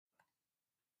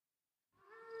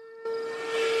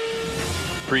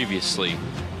Previously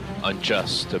on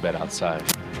Just a Bit Outside.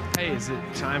 Hey, is it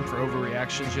time for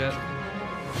overreactions yet?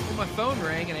 Well, my phone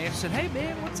rang and I said, "Hey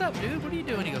man, what's up, dude? What are you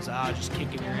doing?" He goes, just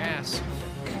kicking your ass."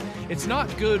 It's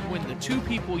not good when the two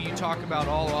people you talk about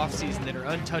all offseason that are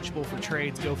untouchable for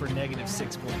trades go for negative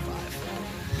 6.5.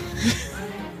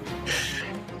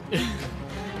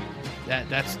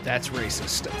 That's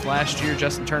racist. Last year,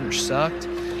 Justin Turner sucked.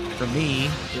 For me,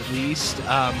 at least.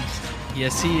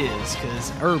 Yes, he is,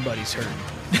 because everybody's hurt.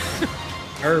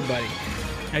 Everybody.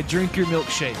 I drink your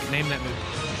milkshake. Name that movie.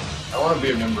 I want to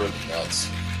be a member of the Nuts.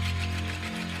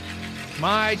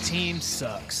 My team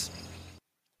sucks.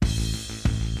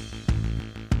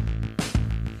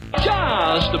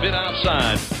 Just a bit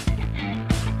outside.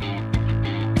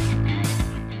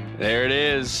 There it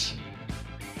is.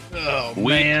 Oh,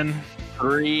 Week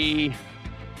 3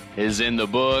 is in the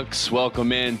books.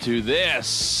 Welcome into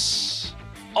this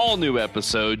all-new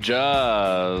episode,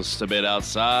 Just a Bit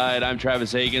Outside. I'm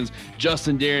Travis Hagans.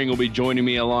 Justin Daring will be joining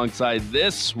me alongside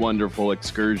this wonderful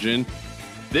excursion.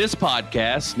 This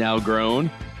podcast now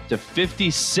grown to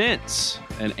 50 cents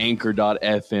and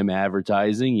Anchor.fm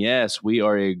advertising. Yes, we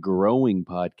are a growing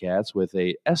podcast with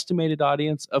an estimated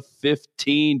audience of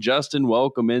 15. Justin,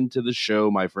 welcome into the show,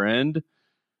 my friend.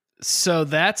 So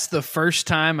that's the first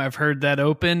time I've heard that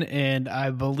open, and I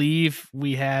believe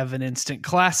we have an instant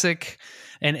classic.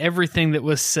 And everything that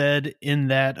was said in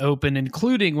that open,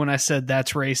 including when I said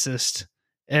that's racist,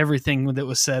 everything that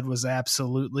was said was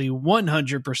absolutely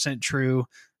 100% true,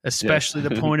 especially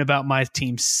the point about my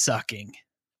team sucking.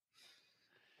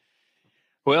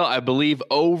 Well, I believe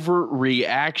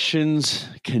overreactions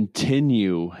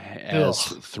continue as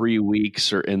 3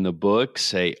 weeks are in the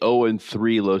books. A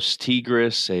 0-3 Los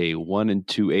Tigres, a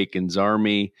 1-2 Aikens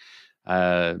Army.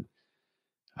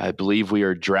 I believe we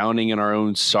are drowning in our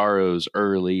own sorrows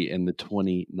early in the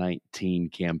 2019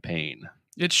 campaign.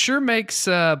 It sure makes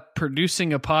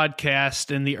producing a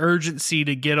podcast and the urgency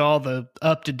to get all the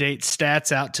up-to-date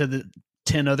stats out to the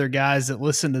 10 other guys that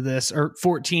listen to this, or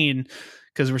 14,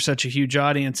 because we're such a huge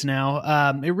audience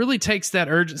now. It really takes that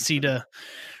urgency to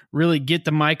really get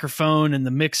the microphone and the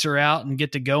mixer out and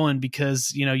get to going,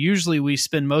 because, you know, usually we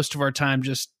spend most of our time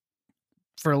just,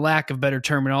 for lack of better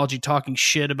terminology, talking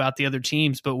shit about the other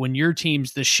teams. But when your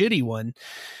team's the shitty one,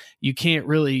 you can't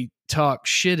really talk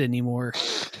shit anymore.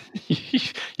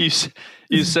 You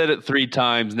said it 3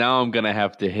 times. Now I'm going to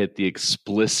have to hit the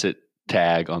explicit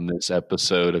tag on this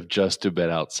episode of Just a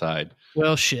Bit Outside.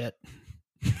 Well, shit.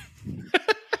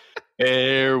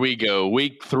 There we go.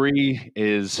 Week 3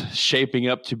 is shaping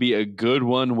up to be a good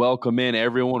one. Welcome in,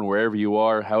 everyone, wherever you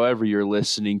are, however you're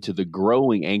listening to the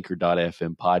growing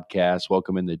Anchor.fm podcast.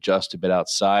 Welcome in to Just a Bit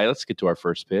Outside. Let's get to our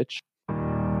first pitch.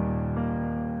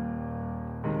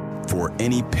 For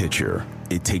any pitcher,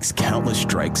 it takes countless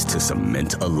strikes to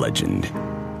cement a legend.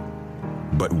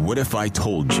 But what if I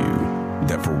told you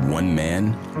that for one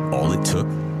man, all it took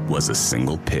was a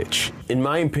single pitch? In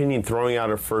my opinion, throwing out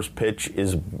a first pitch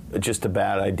is just a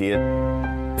bad idea.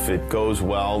 If it goes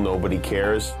well, nobody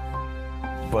cares.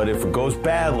 But if it goes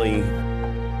badly,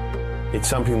 it's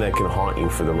something that can haunt you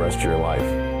for the rest of your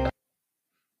life.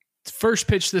 First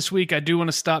pitch this week, I do want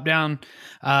to stop down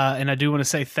and I do want to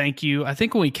say thank you. I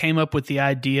think when we came up with the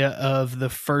idea of the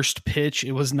first pitch,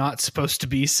 it was not supposed to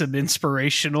be some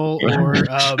inspirational or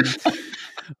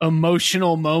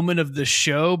emotional moment of the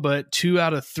show, but 2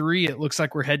 out of 3, it looks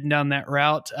like we're heading down that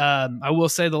route. I will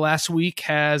say the last week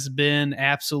has been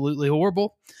absolutely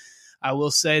horrible. I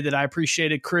will say that I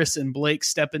appreciated Chris and Blake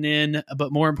stepping in,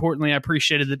 but more importantly, I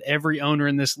appreciated that every owner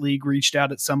in this league reached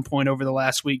out at some point over the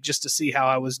last week just to see how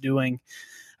I was doing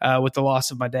with the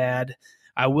loss of my dad.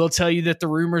 I will tell you that the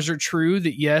rumors are true,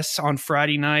 that yes, on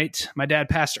Friday night, my dad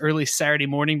passed early Saturday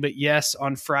morning, but yes,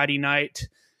 on Friday night,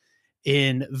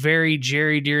 in very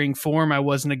Jerry Deering form, I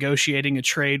was negotiating a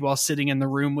trade while sitting in the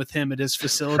room with him at his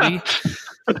facility.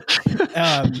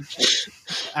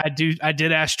 I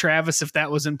did ask Travis if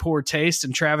that was in poor taste,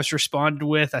 and Travis responded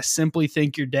with, "I simply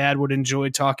think your dad would enjoy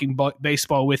talking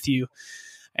baseball with you."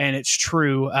 And it's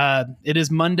true. It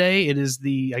is Monday. It is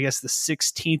the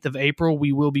 16th of April.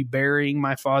 We will be burying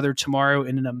my father tomorrow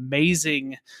in an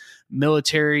amazing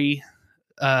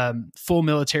full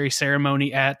military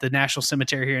ceremony at the National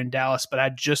Cemetery here in Dallas. But I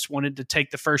just wanted to take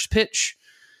the first pitch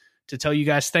to tell you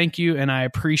guys thank you, and I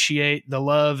appreciate the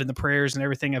love and the prayers and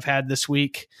everything I've had this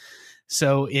week.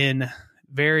 So in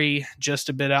very Just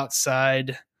a Bit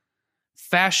Outside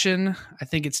fashion, I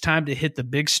think it's time to hit the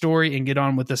big story and get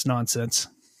on with this nonsense.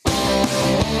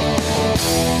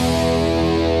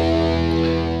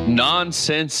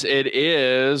 Nonsense. It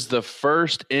is the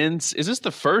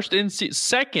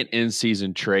second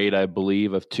in-season trade, I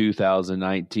believe, of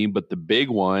 2019, but the big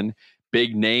one,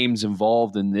 big names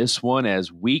involved in this one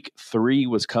as week 3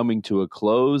 was coming to a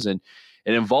close, and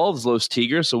it involves Los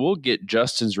Tigres. So we'll get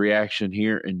Justin's reaction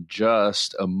here in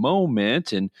just a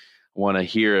moment, and want to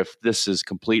hear if this is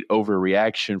complete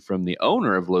overreaction from the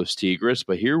owner of Los Tigres.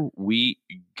 But here we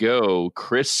go.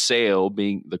 Chris Sale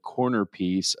being the corner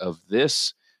piece of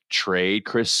this trade.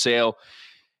 Chris Sale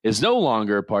is no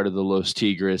longer a part of the Los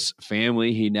Tigres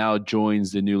family. He now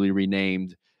joins the newly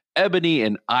renamed Ebony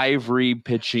and Ivory,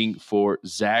 pitching for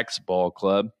Zach's ball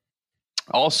club.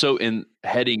 Also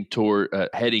heading to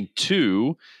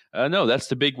that's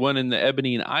the big one in the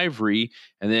Ebony and Ivory,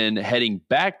 and then heading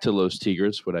back to Los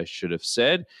Tigres, what I should have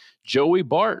said, Joey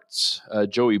Bart,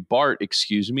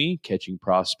 catching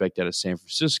prospect out of San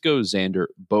Francisco, Xander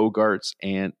Bogaerts,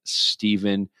 and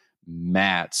Steven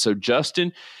Matz. So,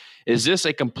 Justin, is this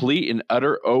a complete and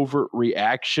utter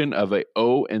overreaction of a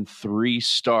 0-3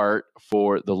 start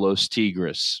for the Los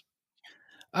Tigres?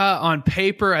 On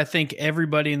paper, I think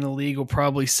everybody in the league will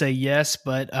probably say yes,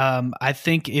 but I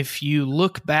think if you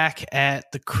look back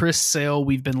at the Chris Sale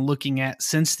we've been looking at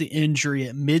since the injury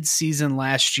at midseason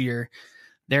last year,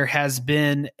 there has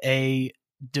been a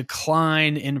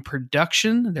decline in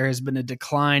production, there has been a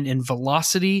decline in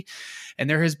velocity, and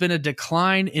there has been a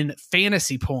decline in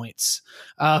fantasy points.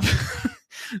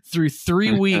 Through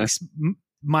 3 weeks,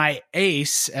 my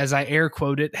ace, as I air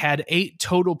quote it, had 8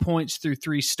 total points through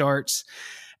 3 starts.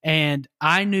 And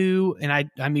I knew, and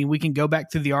I mean, we can go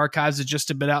back through the archives of just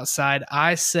a bit outside.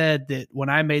 I said that when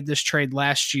I made this trade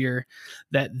last year,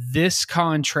 that this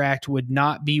contract would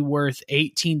not be worth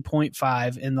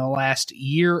 18.5 in the last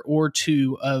year or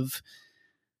two of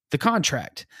the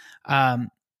contract.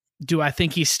 Do I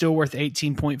think he's still worth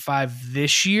 18.5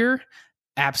 this year?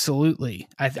 Absolutely.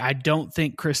 I don't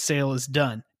think Chris Sale is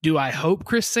done. Do I hope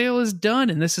Chris Sale is done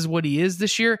and this is what he is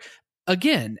this year?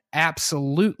 Again,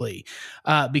 absolutely,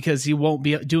 because he won't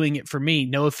be doing it for me.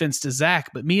 No offense to Zach,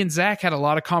 but me and Zach had a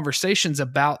lot of conversations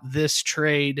about this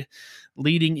trade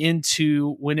leading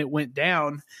into when it went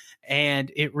down,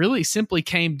 and it really simply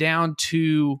came down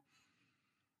to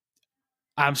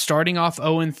I'm starting off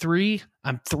 0-3.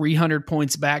 I'm 300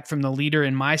 points back from the leader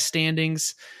in my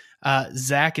standings.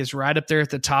 Zach is right up there at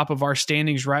the top of our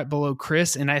standings, right below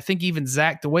Chris, and I think even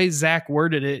Zach, the way Zach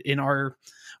worded it in our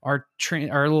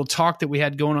little talk that we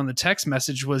had going on the text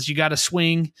message was, you got to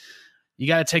swing, you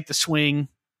got to take the swing.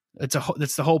 That's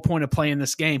the whole point of playing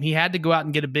this game. He had to go out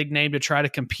and get a big name to try to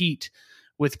compete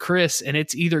with Chris, and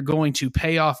it's either going to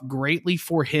pay off greatly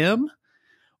for him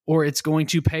or it's going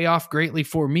to pay off greatly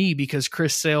for me, because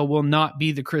Chris Sale will not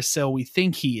be the Chris Sale we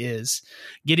think he is.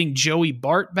 Getting Joey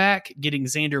Bart back, getting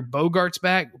Xander Bogaerts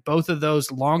back, both of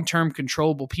those long-term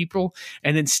controllable people.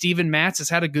 And then Steven Matz has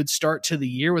had a good start to the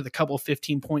year with a couple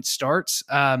 15-point starts.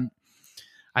 I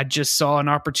just saw an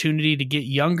opportunity to get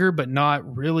younger, but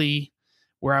not really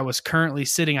where I was currently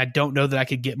sitting. I don't know that I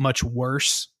could get much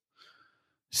worse.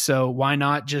 So why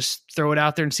not just throw it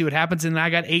out there and see what happens? And I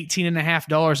got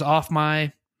 $18.50 off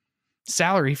my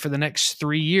salary for the next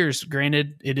 3 years.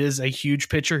 Granted, it is a huge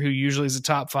pitcher who usually is a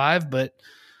top 5, but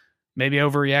maybe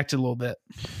overreacted a little bit.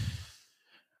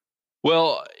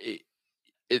 Well,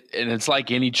 and it's like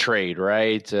any trade,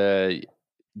 right?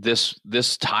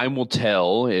 This time will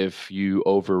tell if you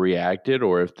overreacted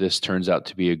or if this turns out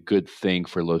to be a good thing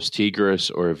for Los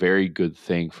Tigres or a very good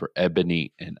thing for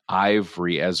Ebony and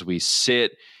Ivory as we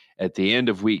sit at the end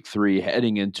of week 3,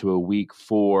 heading into a week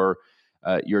 4.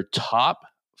 Your top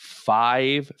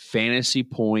 5 fantasy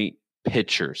point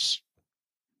pitchers: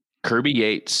 Kirby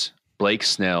Yates, Blake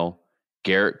Snell,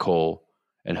 Garrett Cole,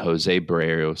 and Jose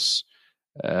Barrios.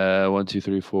 1, 2,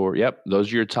 3, 4. Yep,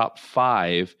 those are your top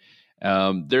 5.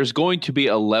 There's going to be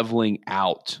a leveling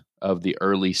out of the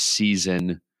early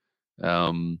season,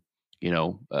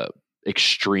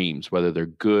 extremes, whether they're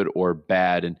good or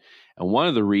bad. And one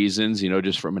of the reasons,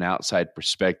 just from an outside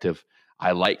perspective,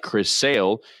 I like Chris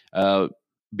Sale,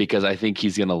 because I think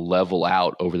he's going to level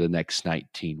out over the next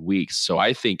 19 weeks. So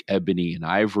I think Ebony and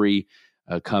Ivory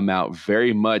come out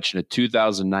very much in a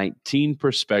 2019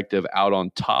 perspective out on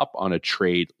top on a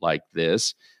trade like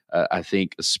this. I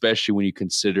think especially when you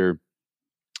consider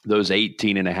those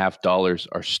 $18.50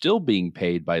 are still being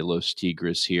paid by Los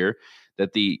Tigres here,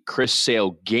 that the Chris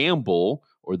Sale gamble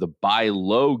or the buy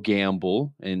low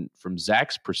gamble, and from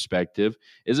Zach's perspective,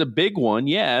 is a big one,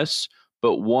 yes,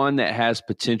 but one that has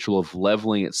potential of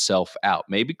leveling itself out.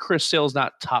 Maybe Chris Sale's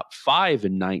not top 5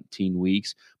 in 19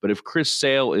 weeks, but if Chris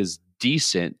Sale is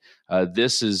decent,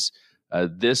 this is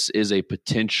a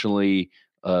potentially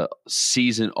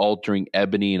season-altering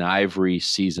Ebony and Ivory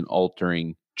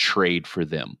season-altering trade for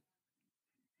them.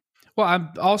 Well, I'm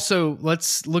also,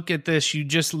 let's look at this. You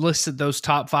just listed those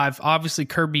top 5. Obviously,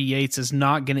 Kirby Yates is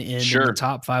not going to end in the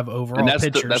top 5 overall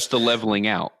pitchers. That's the leveling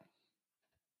out.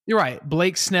 You're right.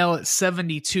 Blake Snell at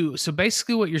 72. So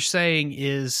basically what you're saying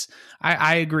is,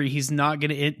 I agree, he's not going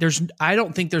to end. I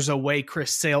don't think there's a way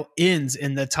Chris Sale ends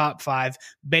in the top 5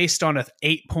 based on a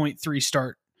 8.3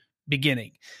 start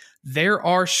beginning. There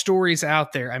are stories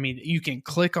out there. I mean, you can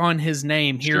click on his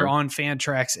name here on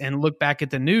Fantrax and look back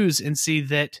at the news and see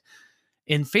that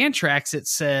in Fantrax it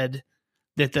said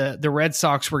that the Red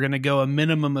Sox were going to go a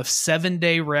minimum of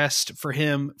 7-day rest for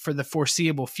him for the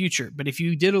foreseeable future. But if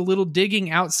you did a little digging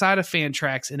outside of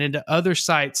Fantrax and into other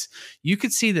sites, you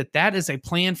could see that that is a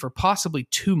plan for possibly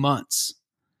 2 months.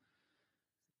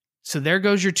 So there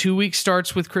goes your 2-week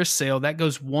starts with Chris Sale. That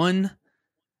goes one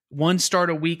start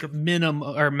a week of minimum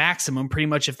or maximum, pretty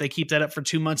much, if they keep that up for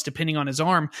 2 months, depending on his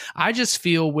arm. I just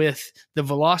feel with the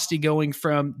velocity going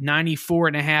from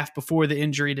 94.5 before the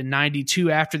injury to 92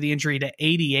 after the injury to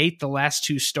 88 the last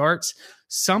 2 starts,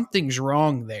 something's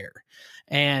wrong there.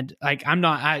 And like,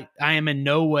 I am in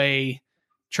no way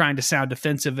trying to sound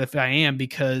defensive if I am,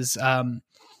 because I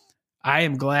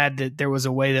am glad that there was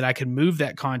a way that I could move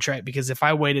that contract, because if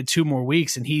I waited 2 more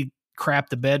weeks and he crap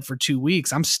the bed for 2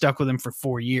 weeks, I'm stuck with him for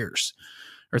 4 years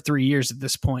or 3 years at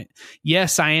this point.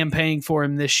 Yes, I am paying for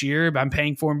him this year, but I'm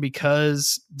paying for him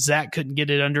because Zach couldn't get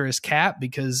it under his cap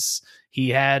because he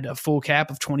had a full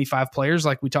cap of 25 players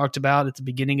like we talked about at the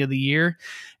beginning of the year.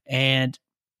 And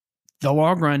the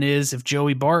long run is, if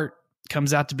Joey Bart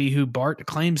comes out to be who Bart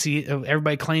claims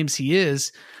everybody claims he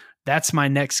is, that's my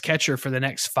next catcher for the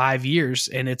next 5 years.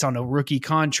 And it's on a rookie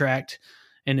contract.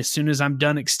 And as soon as I'm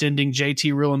done extending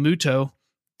JT Realmuto,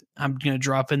 I'm going to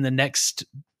drop in the next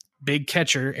big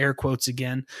catcher, air quotes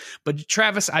again. But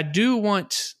Travis, I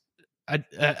want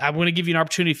to give you an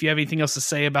opportunity if you have anything else to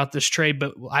say about this trade,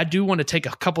 but I do want to take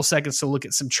a couple seconds to look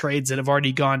at some trades that have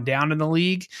already gone down in the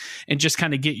league and just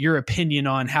kind of get your opinion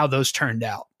on how those turned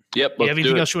out. Yep. You have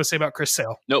anything else you want to say about Chris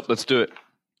Sale? Nope. Let's do it.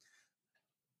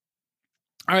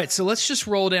 All right. So let's just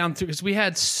roll down through, because we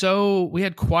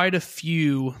had quite a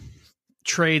few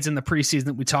trades in the preseason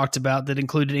that we talked about that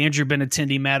included Andrew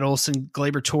Benintendi, Matt Olson,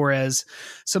 Gleyber Torres,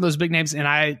 some of those big names. And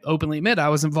I openly admit I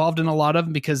was involved in a lot of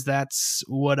them because that's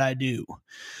what I do.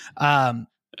 But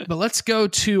let's go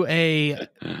to a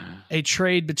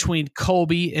trade between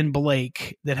Colby and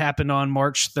Blake that happened on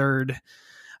March 3rd,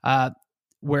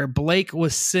 where Blake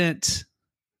was sent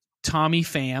Tommy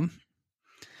Pham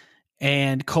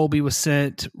and Colby was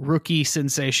sent rookie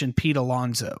sensation Pete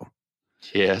Alonso.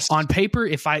 Yes. On paper,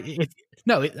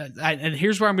 and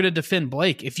here's where I'm going to defend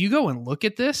Blake. If you go and look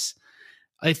at this,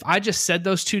 if I just said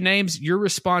those 2 names, your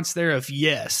response there of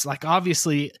yes, like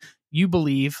obviously you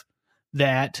believe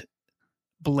that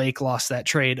Blake lost that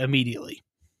trade immediately.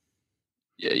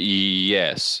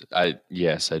 Yes, I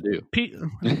do.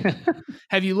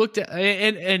 Have you looked at,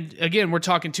 and again, we're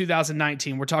talking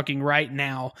 2019, we're talking right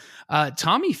now.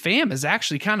 Tommy Pham is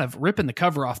actually kind of ripping the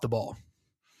cover off the ball.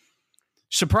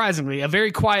 Surprisingly, a very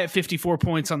quiet 54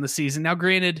 points on the season. Now,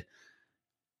 granted,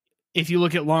 if you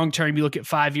look at long term, you look at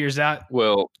 5 years out.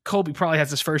 Well, Colby probably has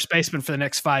his first baseman for the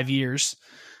next 5 years.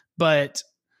 But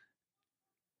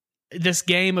this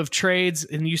game of trades,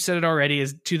 and you said it already,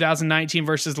 is 2019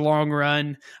 versus long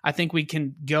run. I think we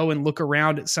can go and look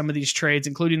around at some of these trades,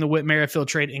 including the Whit Merrifield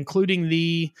trade, including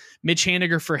the Mitch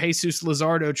Haniger for Jesus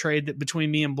Luzardo trade that between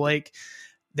me and Blake.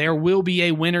 There will be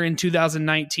a winner in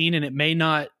 2019, and it may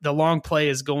not. The long play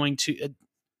is going to.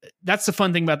 That's the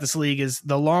fun thing about this league, is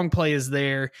the long play is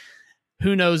there.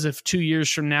 Who knows if 2 years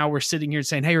from now we're sitting here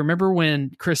saying, "Hey, remember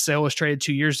when Chris Sale was traded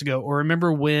 2 years ago?" Or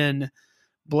remember when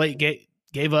Blake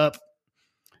gave up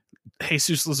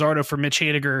Jesus Luzardo for Mitch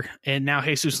Haniger, and now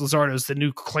Jesus Luzardo is the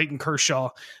new Clayton Kershaw.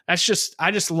 That's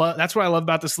what I love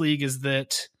about this league, is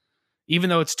that even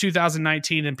though it's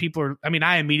 2019 and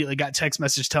I immediately got text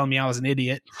message telling me I was an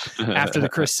idiot after the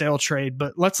Chris Sale trade,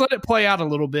 but let's let it play out a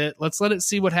little bit. Let's let it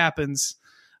see what happens.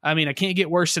 I mean, I can't get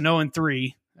worse than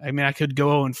 0-3. I mean, I could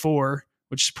go 0-4,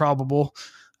 which is probable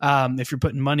if you're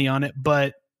putting money on it,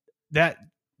 but that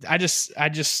I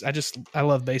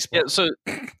love baseball. Yeah, so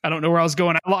I don't know where I was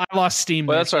going. I lost steam.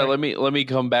 Well, that's right. Let me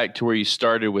come back to where you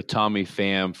started with Tommy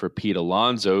Pham for Pete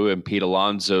Alonso, and Pete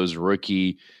Alonso's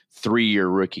 3-year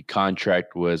rookie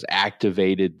contract was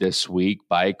activated this week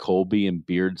by Colby and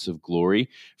Beards of Glory.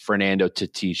 Fernando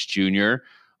Tatis Jr.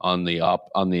 on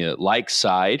the like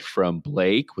side from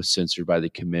Blake was censored by the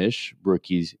commish.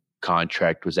 Rookie's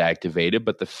contract was activated,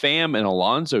 but the Pham and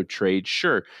Alonso trade,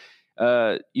 sure,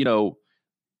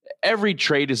 every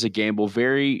trade is a gamble.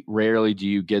 Very rarely do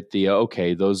you get the,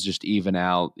 okay, those just even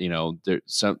out.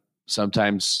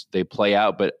 Sometimes they play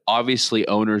out, but obviously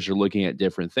owners are looking at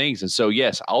different things. And so,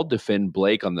 yes, I'll defend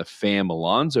Blake on the Pham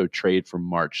Alonso trade from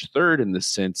March 3rd in the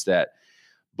sense that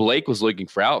Blake was looking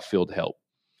for outfield help.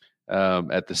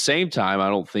 At the same time, I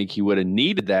don't think he would have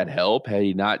needed that help had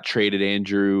he not traded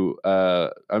Andrew.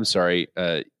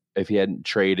 If he hadn't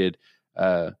traded,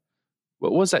 what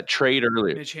was that trade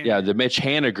earlier? The Mitch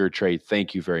Haniger trade.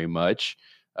 Thank you very much.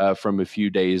 From a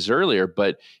few days earlier,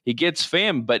 but he gets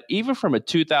Pham. But even from a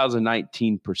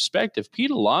 2019 perspective, Pete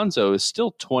Alonso is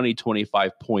still 20,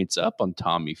 25 points up on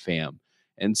Tommy Pham.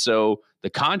 And so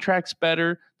the contract's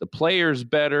better, the player's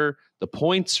better, the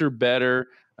points are better.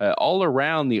 All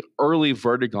around, the early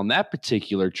verdict on that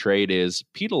particular trade is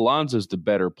Pete Alonso's the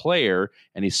better player,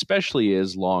 and he especially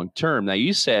is long-term. Now,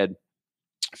 you said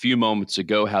a few moments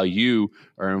ago how you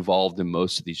are involved in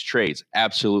most of these trades.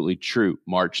 Absolutely true.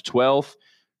 March 12th,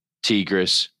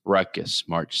 Tigres, Ruckus.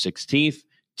 March 16th,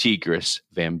 Tigres,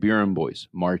 Van Buren Boys.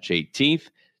 March 18th,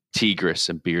 Tigres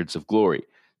and Beards of Glory.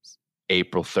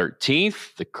 April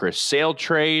 13th, the Chris Sale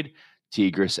trade,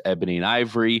 Tigres, Ebony and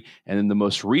Ivory. And then the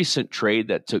most recent trade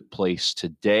that took place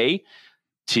today,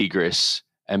 Tigres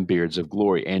and Beards of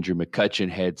Glory. Andrew McCutchen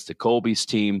heads to Colby's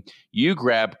team. You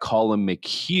grab Colin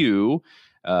McHugh.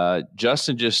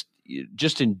 Justin, just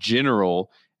in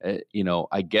general,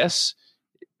 I guess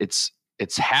it's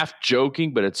half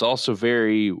joking, but it's also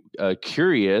very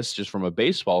curious just from a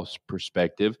baseball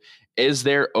perspective. Is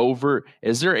there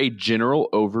a general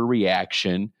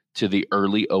overreaction to the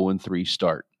early 0-3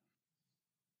 start?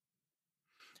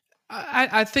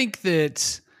 I think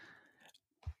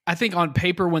on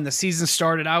paper when the season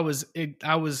started, I was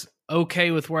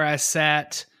okay with where I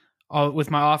sat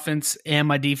with my offense and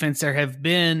my defense. There have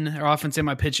been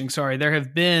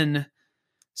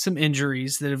some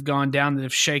injuries that have gone down that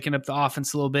have shaken up the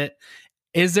offense a little bit.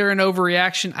 Is there an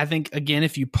overreaction? I think, again,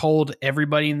 if you polled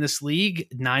everybody in this league,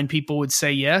 9 people would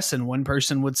say yes and 1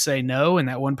 person would say no, and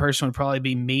that 1 person would probably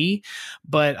be me.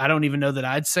 But I don't even know that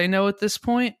I'd say no at this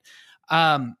point.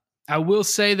 I will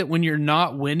say that when you're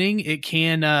not winning, it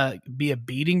can be a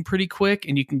beating pretty quick,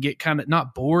 and you can get kind of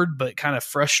not bored, but kind of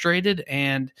frustrated.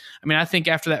 And I mean, I think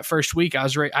after that first week,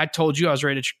 I told you I was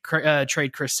ready to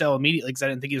trade Chris Sale immediately because I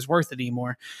didn't think he was worth it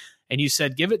anymore. And you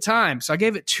said, give it time. So I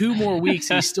gave it 2 more weeks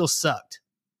and he still sucked.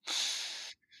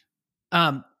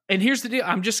 And here's the deal.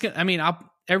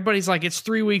 Everybody's like, it's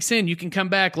 3 weeks in, you can come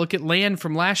back. Look at Land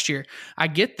from last year. I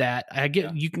get that.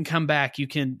 You can come back. You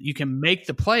can make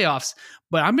the playoffs,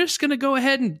 but I'm just going to go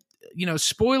ahead and,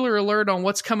 spoiler alert on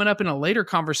what's coming up in a later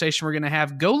conversation we're going to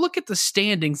have. Go look at the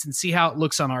standings and see how it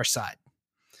looks on our side.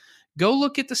 Go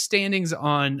look at the standings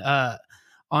on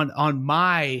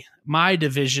my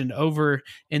division over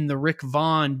in the Rick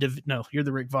Vaughn. You're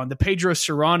the Rick Vaughn, the Pedro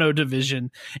Serrano division,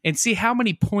 and see how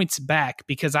many points back,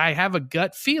 because I have a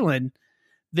gut feeling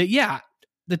that,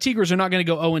 the Tigres are not going to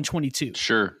go 0-22.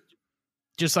 Sure.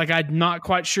 Just like I'm not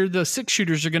quite sure the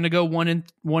 6-shooters are going to go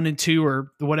 1-2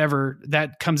 or whatever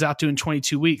that comes out to in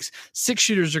 22 weeks.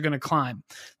 6-shooters are going to climb.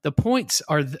 The points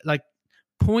are like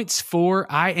points for,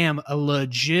 I am a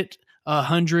legit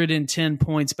 110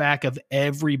 points back of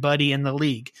everybody in the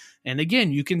league. And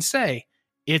again, you can say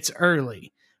it's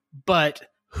early, but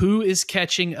who is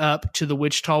catching up to the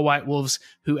Wichita White Wolves,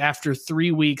 who after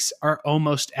 3 weeks are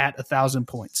almost at 1,000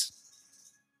 points?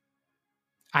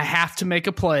 I have to make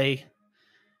a play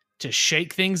to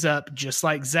shake things up. Just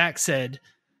like Zach said,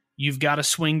 you've got to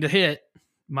swing to hit.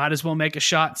 Might as well make a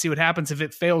shot and see what happens. If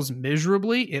it fails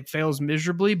miserably, it fails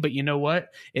miserably. But you know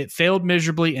what? It failed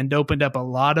miserably and opened up a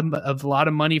lot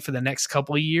of money for the next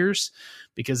couple of years.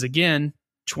 Because again,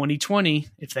 2020,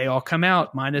 if they all come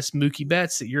out minus Mookie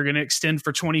Betts that you're going to extend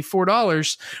for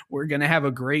 $24, we're going to have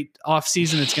a great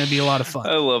offseason. It's going to be a lot of fun.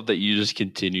 I love that you just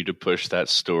continue to push that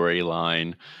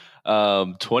storyline.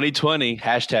 2020,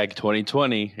 hashtag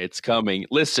 2020, it's coming.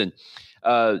 Listen,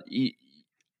 I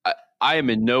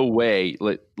am in no way,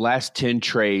 last 10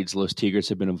 trades, Los Tigres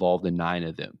have been involved in 9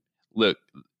 of them. Look,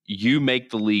 you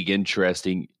make the league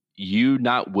interesting. You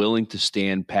not willing to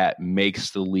stand pat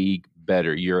makes the league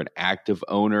better. You're an active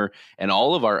owner, and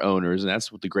all of our owners, and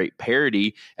that's what the great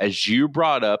parity, as you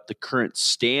brought up, the current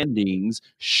standings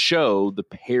show the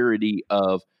parity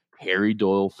of Harry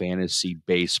Doyle fantasy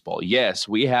baseball. Yes,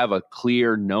 we have a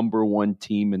clear number 1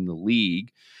 team in the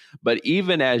league, but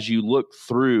even as you look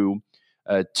through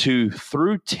 2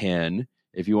 through 10,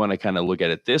 if you want to kind of look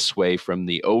at it this way, from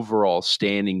the overall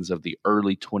standings of the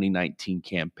early 2019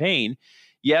 campaign,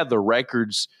 the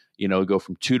records, go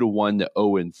from 2-1 to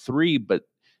 0-3, but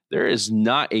there is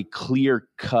not a clear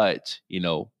cut,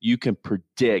 you can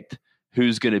predict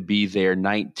who's going to be there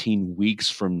 19 weeks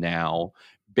from now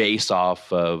based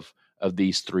off of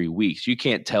these 3 weeks. You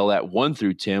can't tell that 1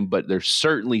 through 10, but there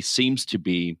certainly seems to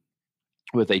be,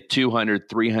 with a 200,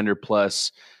 300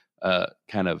 plus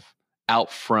kind of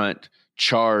out front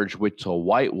charge, which the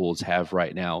White Wolves have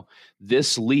right now.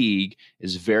 This league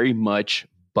is very much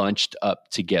bunched up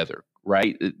together,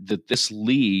 right? That this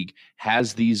league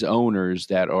has these owners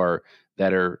that are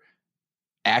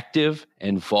active,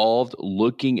 involved,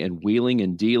 looking and wheeling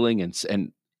and dealing,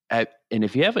 and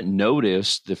if you haven't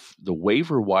noticed the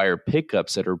waiver wire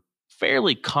pickups that are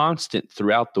fairly constant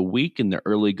throughout the week in the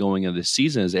early going of the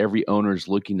season, as every owner is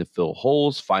looking to fill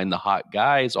holes, find the hot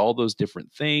guys, all those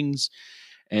different things.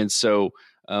 And so,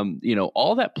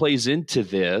 all that plays into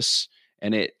this,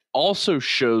 and it also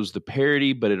shows the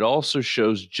parity, but it also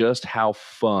shows just how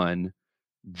fun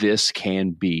this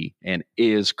can be and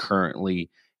is currently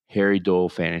Harry Doyle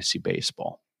Fantasy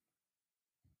Baseball.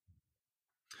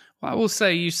 Well, I will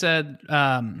say, you said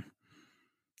 9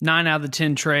 out of the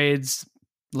 10 trades,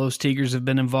 Los Tigres have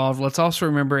been involved. Let's also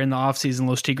remember in the offseason,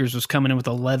 Los Tigres was coming in with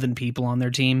 11 people on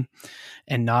their team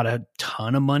and not a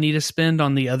ton of money to spend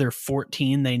on the other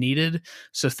 14 they needed.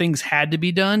 So things had to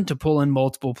be done to pull in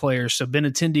multiple players. So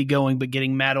Benintendi going, but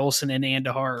getting Matt Olson and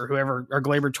Andahar or whoever, or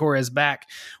Gleyber Torres back,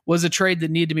 was a trade that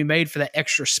needed to be made for that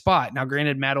extra spot. Now,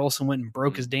 granted, Matt Olson went and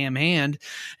broke his damn hand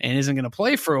and isn't going to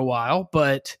play for a while,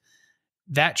 but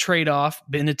that trade-off,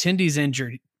 Benintendi's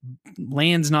injured.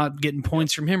 Land's not getting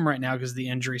points from him right now because of the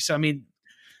injury. So, I mean,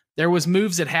 there was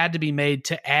moves that had to be made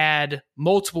to add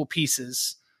multiple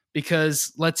pieces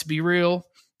because, let's be real,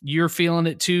 you're feeling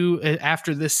it too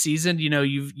after this season.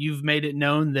 You've made it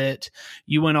known that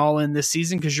you went all in this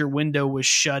season because your window was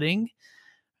shutting,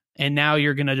 and now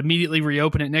you're going to immediately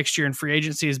reopen it next year in free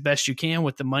agency as best you can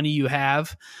with the money you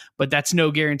have. But that's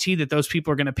no guarantee that those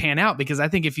people are going to pan out, because I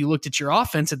think if you looked at your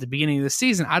offense at the beginning of the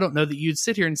season, I don't know that you'd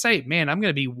sit here and say, man, I'm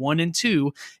going to be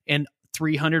 1-2 and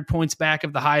 300 points back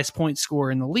of the highest point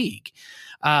scorer in the league.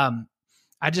 I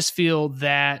just feel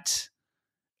that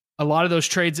a lot of those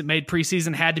trades that made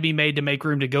preseason had to be made to make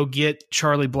room to go get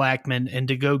Charlie Blackmon and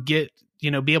to go get,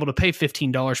 be able to pay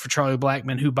 $15 for Charlie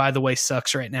Blackmon, who, by the way,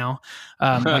 sucks right now,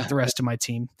 like the rest of my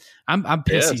team. I'm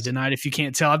pissy tonight, if you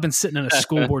can't tell. I've been sitting in a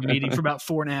school board meeting for about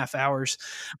 4.5 hours.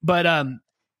 But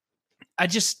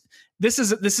this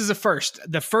is a first.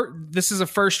 This is a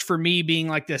first for me being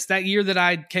like this. That year that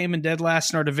I came in dead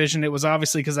last in our division, it was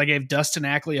obviously because I gave Dustin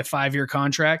Ackley a 5-year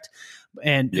contract.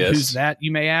 And who's that,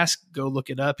 you may ask? Go look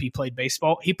it up. He played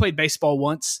baseball. He played baseball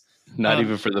once. Not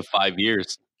even for the 5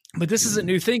 years. But this is a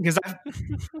new thing because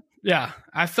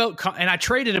I felt and I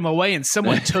traded him away and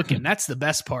someone took him. That's the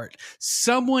best part.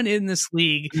 Someone in this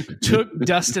league took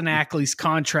Dustin Ackley's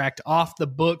contract off the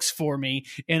books for me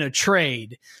in a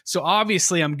trade. So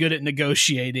obviously I'm good at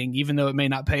negotiating, even though it may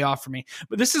not pay off for me.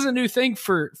 But this is a new thing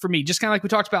for me. Just kind of like we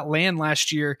talked about Land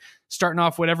last year, starting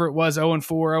off whatever it was, 0-4,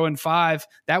 0-5.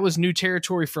 That was new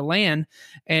territory for Land.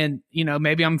 And,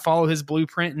 maybe I'm follow his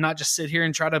blueprint and not just sit here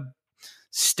and try to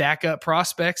stack up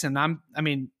prospects. And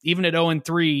even at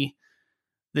 0-3,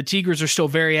 the Tigres are still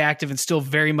very active and still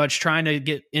very much trying to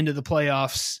get into the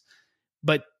playoffs.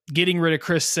 But getting rid of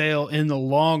Chris Sale in the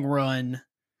long run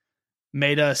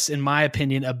made us, in my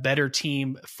opinion, a better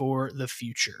team for the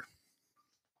future.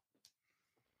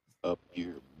 Up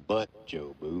your butt,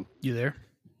 Joe Boo. You there?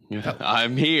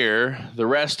 I'm here. The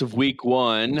rest of week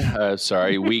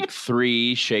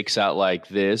 3 shakes out like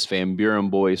this. Van Buren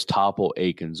boys topple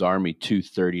Aikens Army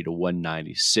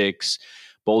 230-196.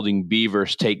 Bolding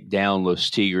Beavers take down Los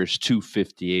Tigres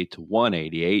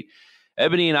 258-188.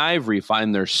 Ebony and Ivory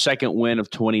find their second win of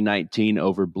 2019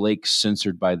 over Blake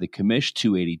censored by the commish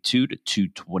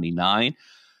 282-229.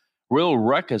 Royal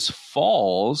Ruckus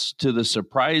falls to the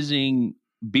surprising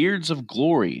Beards of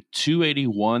Glory,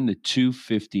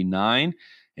 281-259.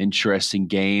 Interesting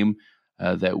game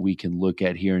that we can look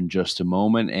at here in just a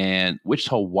moment. And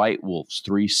Wichita White Wolves,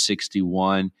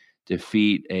 361,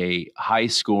 defeat a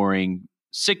high-scoring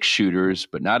 6 shooters,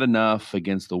 but not enough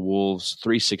against the Wolves,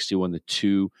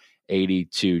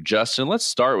 361-282. Justin, let's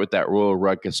start with that Royal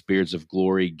Ruckus Beards of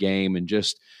Glory game. And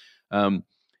just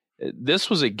this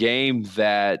was a game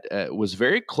that was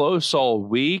very close all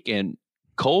week, and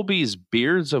Colby's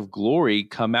Beards of Glory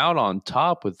come out on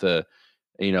top with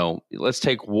let's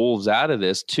take Wolves out of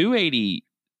this.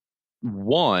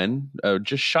 281,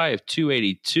 just shy of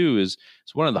 282 is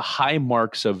one of the high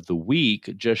marks of the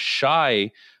week, just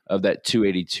shy of that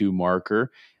 282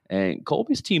 marker. And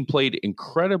Colby's team played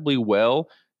incredibly well.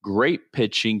 Great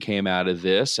pitching came out of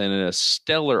this, and a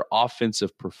stellar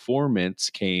offensive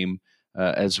performance came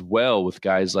as well, with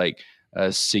guys like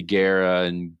Segura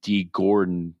and D.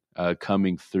 Gordon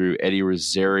coming through, Eddie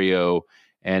Rosario,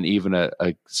 and even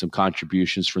some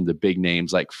contributions from the big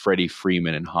names like Freddie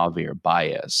Freeman and Javier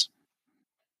Baez.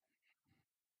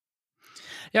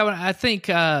 Yeah, well, I think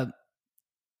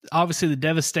obviously the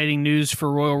devastating news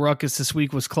for Royal Ruckus this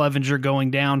week was Clevenger going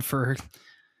down for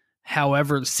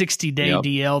however 60-day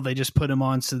DL they just put him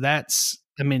on. So that's,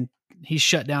 I mean, he's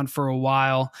shut down for a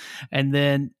while. And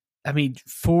then, I mean,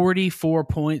 44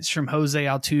 points from Jose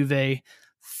Altuve,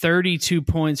 32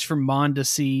 points from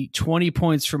Mondesi, 20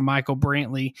 points from Michael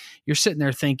Brantley. You're sitting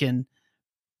there thinking,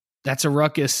 that's a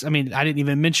ruckus. I mean, I didn't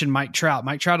even mention Mike Trout.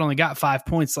 Mike Trout only got 5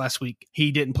 points last week.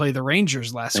 He didn't play the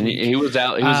Rangers last week. He was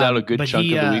out. He was out a good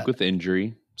chunk of the week with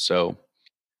injury. So,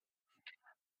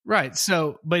 right.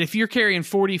 So, but if you're carrying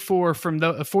 44 from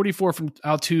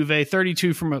Altuve,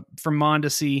 32 from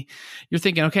Mondesi, you're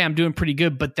thinking, okay, I'm doing pretty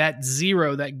good. But that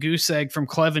zero, that goose egg from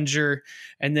Clevenger,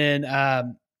 and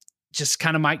then just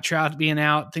kind of Mike Trout being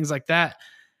out, things like that.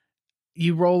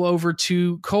 You roll over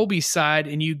to Colby's side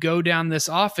and you go down this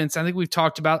offense. I think we've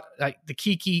talked about like the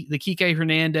Kike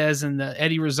Hernandez and the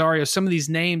Eddie Rosario. Some of these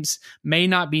names may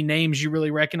not be names you really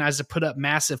recognize to put up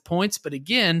massive points, but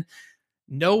again,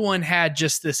 no one had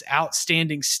just this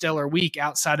outstanding stellar week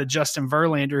outside of Justin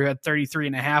Verlander, who had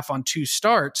 33.5 on 2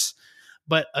 starts.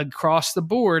 But across the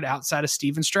board, outside of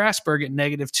Steven Strasburg at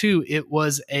 -2, it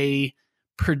was a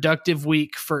productive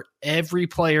week for every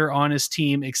player on his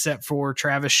team except for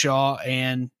Travis Shaw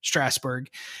and Strasburg.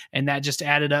 And that just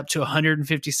added up to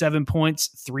 157 points,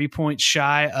 3 points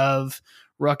shy of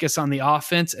Ruckus on the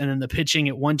offense. And then the pitching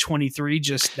at 123,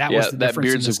 just that was the difference. That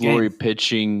Beards of Glory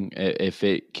pitching, if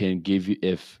it can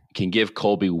give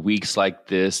Colby weeks like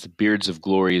this, the Beards of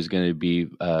Glory is going to be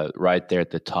right there at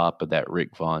the top of that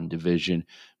Rick Vaughn division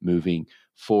moving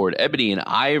forward. Ebony and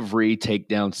Ivory take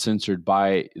down Censored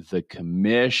by the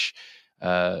Commish.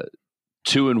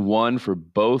 2-1 for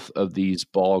both of these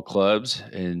ball clubs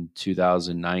in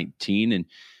 2019. And,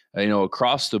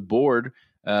 across the board,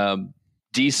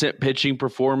 decent pitching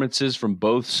performances from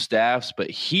both staffs. But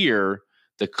here,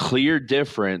 the clear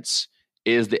difference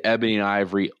is the Ebony and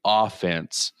Ivory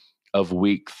offense of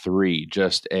week 3.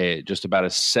 Just about a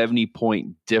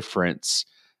 70-point difference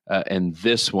in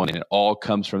this one, and it all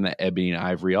comes from the Ebony and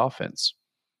Ivory offense.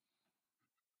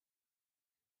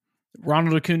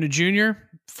 Ronald Acuna Jr.,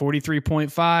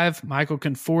 43.5. Michael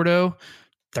Conforto,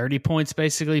 30 points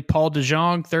basically. Paul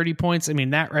DeJong, 30 points. I mean,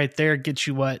 that right there gets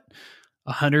you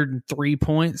 103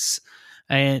 points.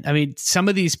 And I mean, some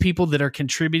of these people that are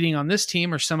contributing on this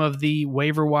team are some of the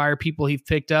waiver wire people he's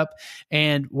picked up.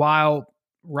 And while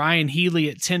Ryan Healy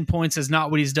at 10 points is not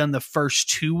what he's done the first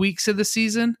 2 weeks of the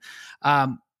season,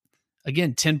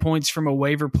 again, 10 points from a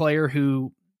waiver player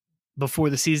who before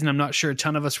the season, I'm not sure a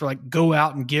ton of us were like, go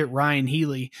out and get Ryan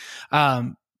Healy.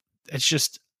 It's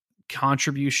just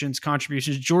contributions.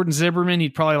 Jordan Zimmerman,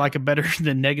 he'd probably like a better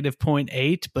than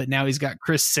 -0.8, but now he's got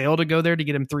Chris Sale to go there to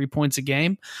get him 3 points a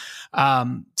game.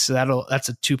 So that's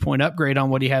a 2-point upgrade on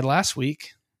what he had last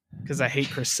week because I hate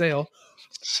Chris Sale.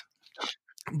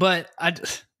 But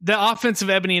the offensive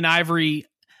Ebony and Ivory,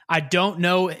 I don't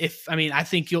know I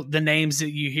think the names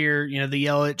that you hear, the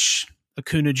Yelich,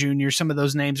 Acuna Jr., some of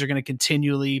those names are going to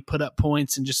continually put up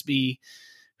points and just be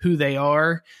who they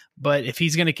are. But if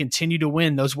he's going to continue to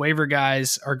win, those waiver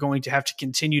guys are going to have to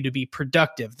continue to be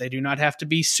productive. They do not have to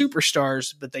be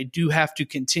superstars, but they do have to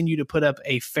continue to put up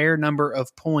a fair number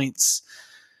of points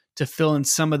to fill in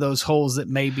some of those holes that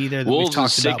may be there that Wolves we've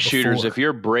talked and about six-shooters. before. If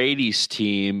you're Brady's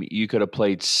team, you could have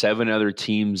played 7 other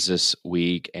teams this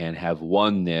week and have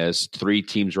won this. 3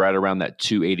 teams right around that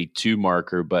 282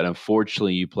 marker, but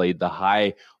unfortunately you played the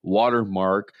high water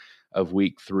mark of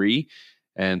week 3,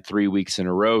 and 3 weeks in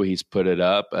a row he's put it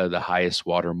up, the highest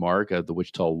water mark of the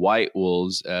Wichita White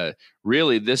Wolves.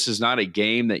 Really, this is not a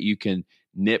game that you can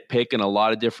nitpick in a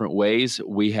lot of different ways.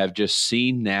 We have just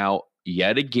seen now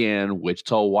yet again,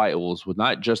 Wichita White Wolves with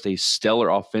not just a stellar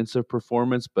offensive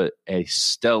performance, but a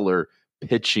stellar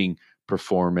pitching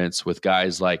performance with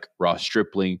guys like Ross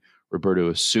Stripling, Roberto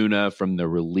Osuna from the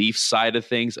relief side of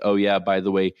things. Oh, yeah, by the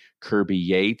way, Kirby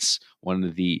Yates, one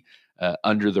of the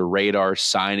under-the-radar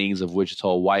signings of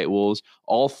Wichita White Wolves.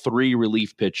 All 3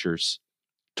 relief pitchers,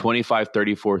 25,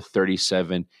 34,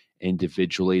 37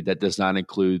 individually. That does not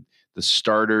include the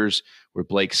starters were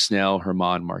Blake Snell,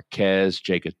 Herman Marquez,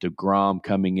 Jacob deGrom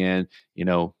coming in.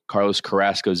 Carlos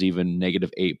Carrasco's even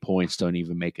 -8 points, don't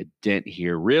even make a dent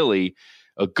here. Really,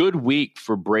 a good week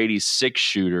for Brady's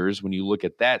 6-shooters. When you look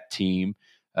at that team,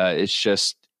 it's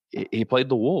just he played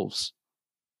the Wolves.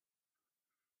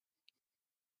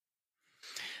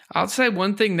 I'll say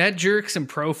one thing, that Jurickson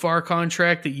Profar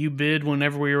contract that you bid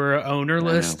whenever we were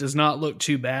ownerless does not look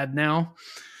too bad now.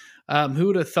 Who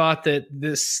would have thought that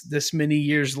this many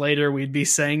years later we'd be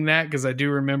saying that? Because I do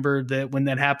remember that when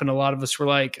that happened, a lot of us were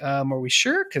like, "Are we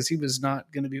sure?" Because he was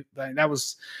not going to be.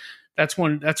 That's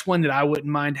one that I wouldn't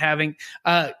mind having.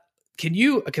 Can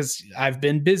you? Because I've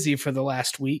been busy for the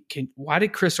last week. Why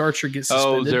did Chris Archer get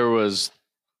suspended? Oh, there was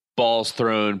balls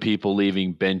thrown, people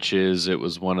leaving benches. It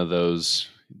was one of those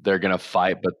they're going to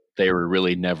fight, but they were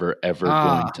really never ever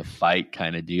going to fight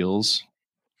kind of deals.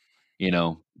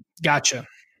 Gotcha.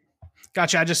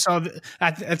 I just saw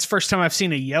that's the first time I've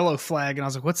seen a yellow flag, and I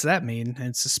was like, what's that mean? And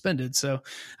it's suspended. So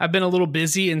I've been a little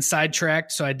busy and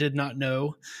sidetracked, so I did not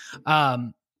know.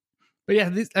 But yeah,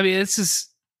 this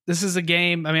is a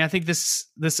game. I mean, I think this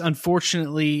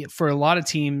unfortunately for a lot of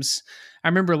teams, I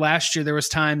remember last year there was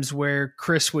times where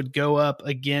Chris would go up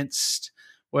against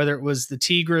whether it was the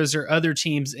Tigres or other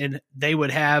teams, and they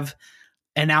would have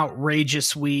an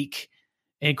outrageous week,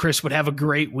 and Chris would have a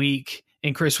great week,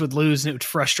 and Chris would lose, and it would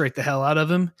frustrate the hell out of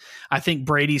him. I think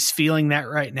Brady's feeling that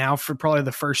right now for probably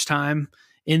the first time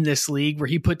in this league, where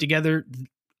he put together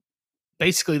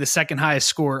basically the second highest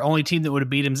score. Only team that would have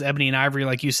beat him is Ebony and Ivory,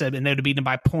 like you said, and they would have beaten him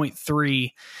by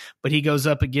 0.3. But he goes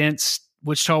up against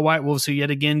Wichita White Wolves, who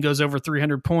yet again goes over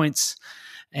 300 points.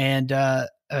 And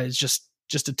it's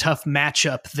just a tough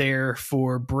matchup there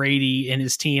for Brady and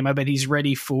his team. I bet he's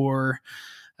ready for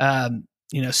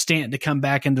Stanton to come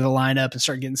back into the lineup and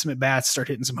start getting some at-bats, start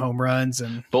hitting some home runs.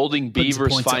 And Bolding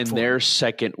Beavers find their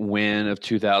second win of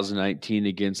 2019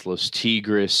 against Los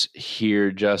Tigres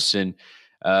here, Justin.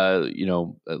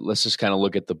 Let's just kind of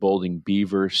look at the Bolding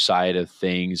Beaver side of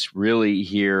things. Really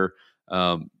here,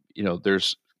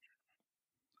 there's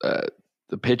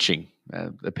the pitching.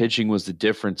 The pitching was the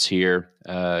difference here.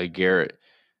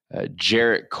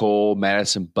 Jarrett Cole,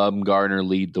 Madison Bumgarner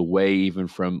lead the way, even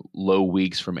from low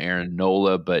weeks from Aaron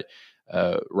Nola, but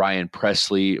Ryan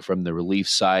Presley from the relief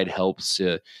side helps.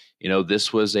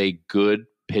 This was a good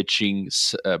pitching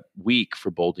week for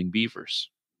Bolding Beavers.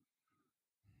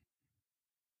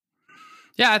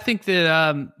 Yeah, I think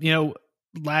that,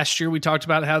 last year we talked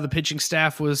about how the pitching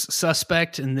staff was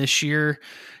suspect, and this year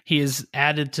he has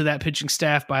added to that pitching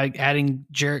staff by adding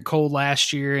Jarrett Cole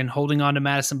last year and holding on to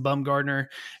Madison Bumgarner.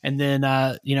 And then,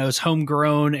 his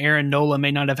homegrown Aaron Nola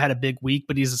may not have had a big week,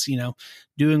 but he's,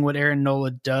 doing what Aaron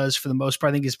Nola does for the most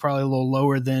part. I think he's probably a little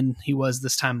lower than he was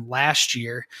this time last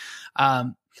year.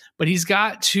 But he's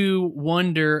got to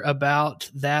wonder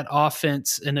about that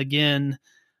offense. And again,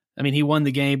 I mean, he won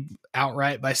the game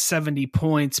outright by 70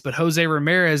 points, but Jose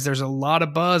Ramirez, there's a lot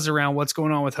of buzz around what's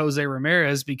going on with Jose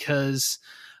Ramirez because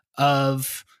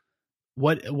of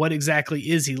what exactly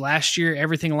is he. Last year,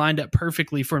 everything lined up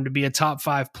perfectly for him to be a top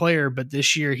 5 player, but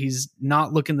this year he's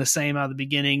not looking the same out of the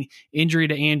beginning. Injury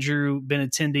to Andrew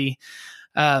Benintendi.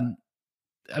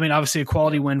 Obviously a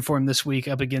quality win for him this week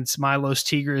up against Milos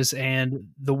Tigres, and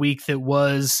the week that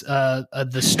was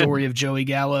the story of Joey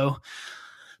Gallo.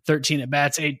 13 at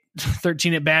bats, 8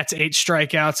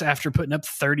 strikeouts after putting up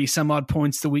 30 some odd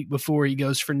points the week before. He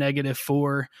goes for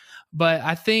 -4. But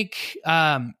I think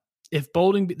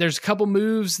there's a couple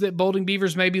moves that Bolding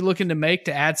Beavers may be looking to make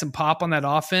to add some pop on that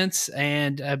offense.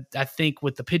 And I think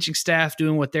with the pitching staff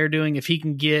doing what they're doing, if he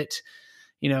can get,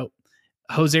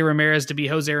 Jose Ramirez to be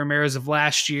Jose Ramirez of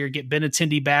last year, get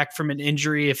Benintendi back from an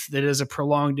injury, if that is a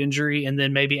prolonged injury, and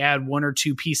then maybe add 1 or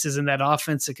 2 pieces in that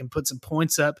offense that can put some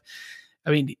points up.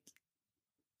 I'm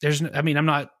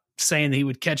not saying that he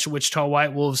would catch the Wichita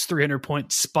White Wolves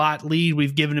 300-point spot lead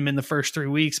we've given him in the first 3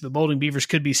 weeks, but Bolding Beavers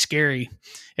could be scary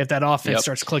if that offense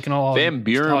starts clicking all. Van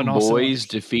Buren boys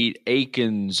defeat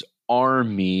Aikens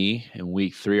Army in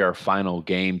week 3, our final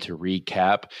game to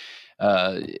recap.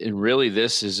 And really,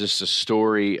 this is just a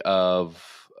story of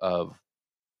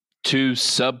 2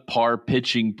 subpar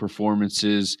pitching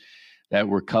performances that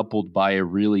were coupled by a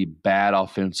really bad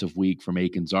offensive week from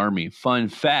Aikens Army. Fun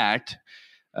fact,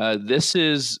 this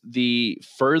is the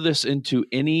furthest into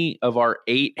any of our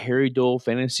 8 Harry Dole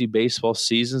fantasy baseball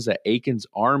seasons that Aikens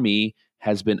Army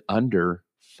has been under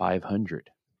 500.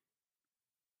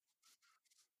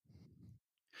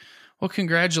 Well,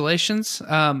 congratulations.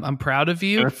 I'm proud of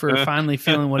you for finally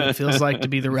feeling what it feels like to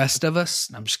be the rest of us.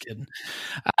 I'm just kidding.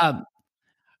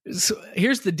 So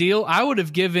here's the deal. I would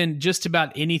have given just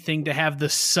about anything to have the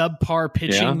subpar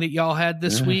pitching that y'all had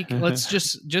this week. Let's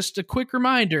just a quick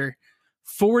reminder,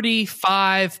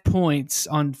 45 points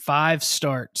on 5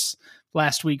 starts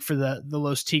last week for the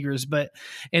Los Tigres. But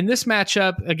in this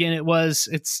matchup, again,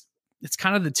 it's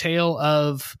kind of the tale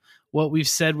of what we've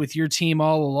said with your team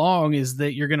all along is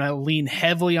that you're going to lean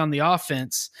heavily on the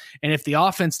offense. And if the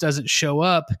offense doesn't show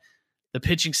up, the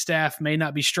pitching staff may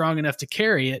not be strong enough to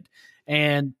carry it.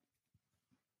 And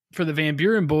for the Van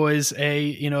Buren boys,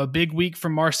 a big week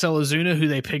from Marcell Ozuna, who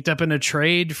they picked up in a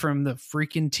trade from the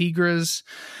freaking Tigres,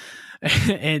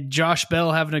 and Josh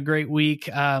Bell having a great week,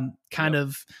 kind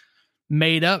of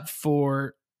made up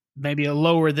for maybe a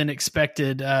lower than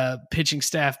expected pitching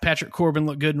staff. Patrick Corbin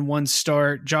looked good in one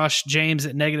start. Josh James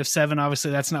at -7.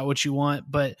 Obviously, that's not what you want.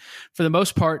 But for the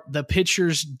most part, the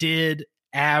pitchers did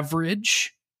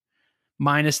average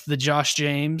minus the Josh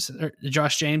James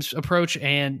approach.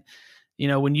 And,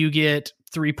 when you get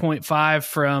 3.5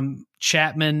 from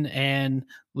Chapman and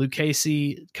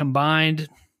Lucchesi combined,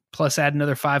 plus add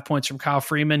another 5 points from Kyle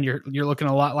Freeman, you're looking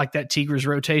a lot like that Tigres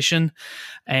rotation,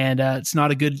 and it's not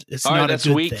a good. It's all not right, a that's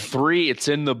good week thing. 3. It's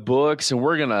in the books, and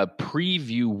we're gonna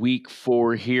preview week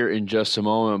 4 here in just a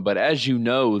moment. But as you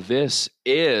know, this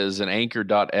is an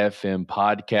Anchor.fm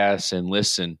podcast, and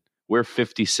listen, we're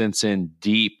 50 cents in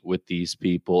deep with these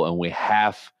people, and we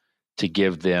have to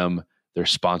give them their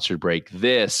sponsored break.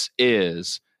 This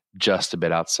is Just a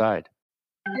Bit Outside.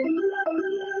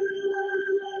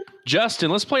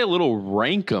 Justin, let's play a little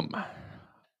rank 'em.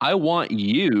 I want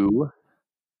you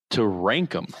to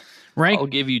rank them. I'll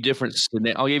give you different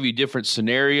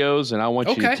scenarios, and I want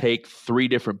you to take 3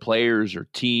 different players or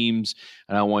teams,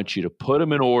 and I want you to put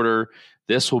them in order.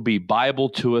 This will be Bible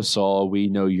to us all. We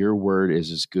know your word is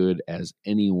as good as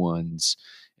anyone's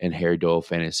in Harry Doyle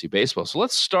Fantasy Baseball. So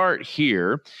let's start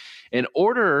here. In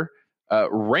order,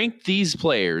 rank these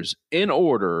players in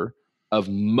order of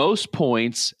most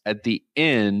points at the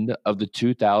end of the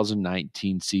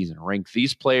 2019 season. Rank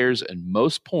these players in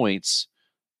most points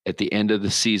at the end of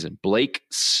the season. Blake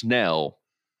Snell,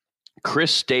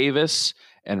 Chris Davis,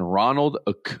 and Ronald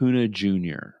Acuna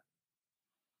Jr.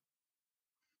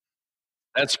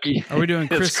 Are we doing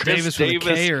Chris Davis with a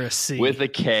K or a C? With a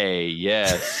K,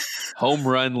 yes. Home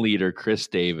run leader, Chris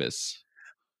Davis.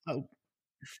 Oh.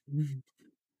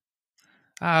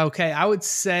 Okay, I would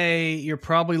say you're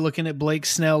probably looking at Blake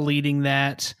Snell leading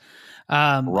that.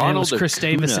 Ronald was Chris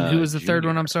Acuna Davis, and who was the third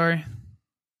one? I'm sorry.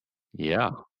 Yeah.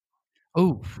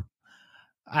 Oh,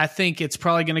 I think it's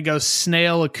probably going to go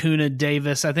Snell, Acuna,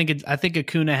 Davis. I think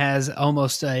Acuna has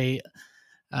almost I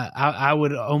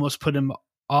would almost put him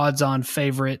odds-on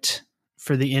favorite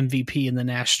for the MVP in the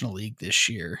National League this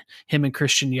year. Him and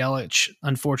Christian Yelich,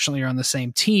 unfortunately, are on the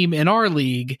same team in our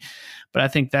league, but I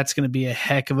think that's going to be a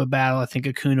heck of a battle. I think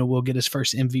Acuna will get his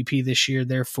first MVP this year,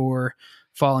 therefore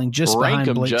falling just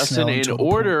behind Blake Snell. Rank them, Justin, in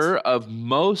order of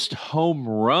most home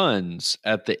runs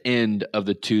at the end of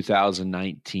the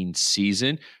 2019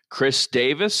 season. Chris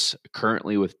Davis,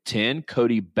 currently with 10.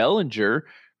 Cody Bellinger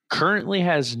currently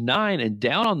has 9, and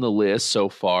down on the list so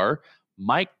far,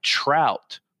 Mike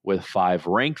Trout with 5.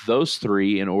 Rank those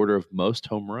 3 in order of most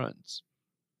home runs.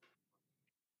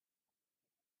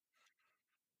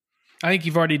 I think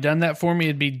you've already done that for me.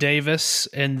 It'd be Davis,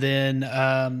 and then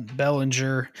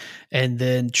Bellinger, and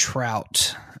then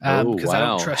Trout. Because I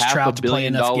don't trust Trout to play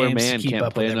enough games man to keep can't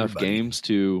up play with enough everybody. games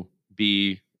to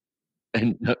be.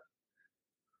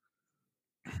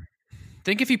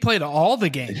 Think if he played all the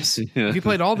games. If he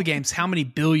played all the games, how many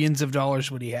billions of dollars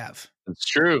would he have? That's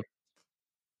true.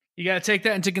 You got to take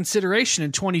that into consideration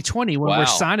in 2020 when we're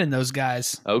signing those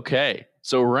guys. Okay.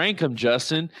 So rank them,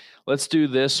 Justin. Let's do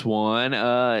this one.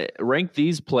 Rank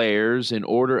these players in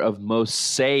order of most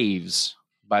saves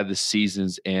by the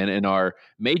season's end. And our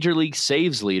Major League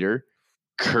saves leader,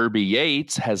 Kirby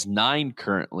Yates, has 9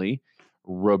 currently.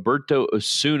 Roberto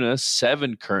Osuna,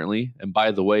 7 currently. And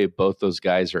by the way, both those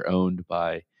guys are owned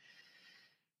by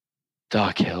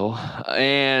Doc Hill.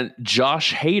 And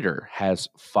Josh Hader has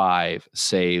 5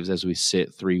 saves as we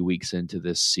sit 3 weeks into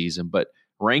this season. But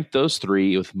rank those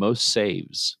 3 with most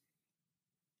saves.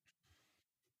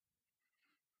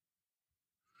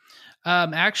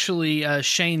 Actually,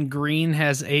 Shane Green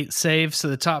has 8 saves, so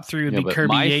the top 3 would be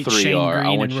Kirby Yates, Shane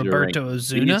Green, and Roberto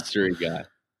Osuna. These 3 guys.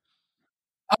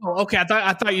 Oh, okay.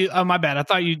 I thought you. Oh, my bad. I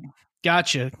thought you.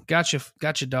 Gotcha,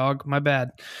 dog. My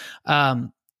bad.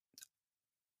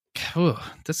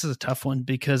 This is a tough one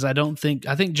because I think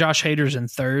Josh Hader's in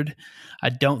 3rd. I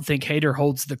don't think Hader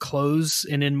holds the close,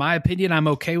 and in my opinion, I'm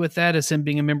okay with that as him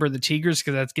being a member of the Tigers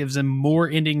because that gives him more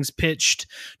innings pitched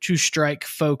to strike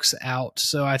folks out.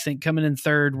 So I think coming in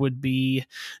 3rd would be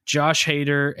Josh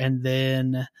Hader, and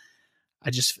then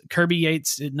Kirby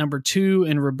Yates at number 2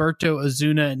 and Roberto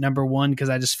Osuna at number 1 because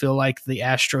I just feel like the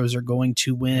Astros are going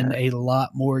to win a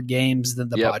lot more games than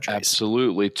the Padres.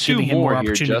 Absolutely. 2 more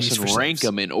here, Justin. Rank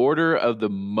them in order of the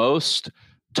most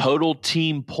total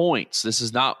team points. This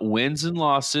is not wins and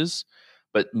losses,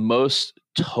 but most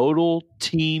total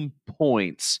team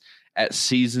points at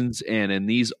season's end. And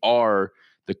these are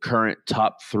the current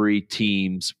top 3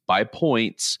 teams by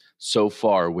points so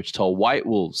far: Wichita White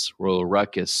Wolves, Royal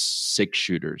Ruckus, 6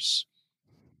 Shooters.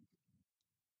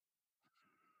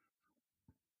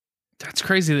 That's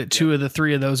crazy that 2 of the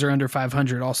 3 of those are under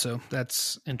 500 also.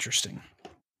 That's interesting.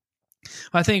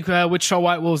 I think Wichita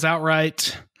White Wolves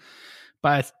outright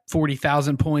by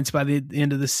 40,000 points by the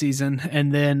end of the season.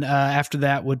 And then after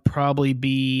that would probably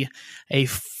be a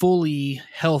fully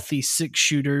healthy 6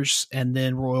 Shooters. And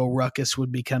then Royal Ruckus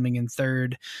would be coming in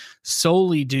third,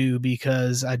 solely due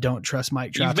because I don't trust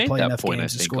Mike Trout to play enough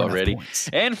games to score enough points.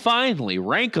 And finally,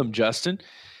 rank them, Justin,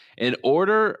 in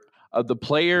order of the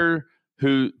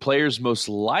players most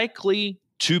likely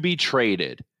to be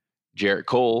traded: Jarrett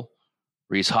Cole,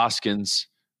 Rhys Hoskins,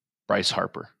 Bryce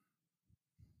Harper.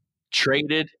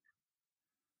 Traded.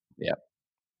 Yep.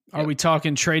 Are we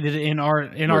talking traded in our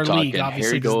league?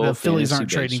 Obviously, because the Phillies aren't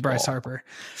trading Bryce Harper.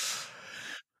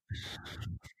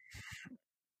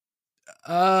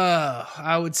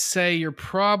 I would say you're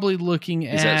probably looking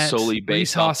at. Is that solely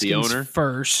based off the owner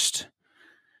first?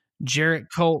 Jarrett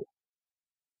Cole.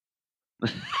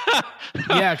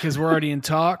 Yeah, because we're already in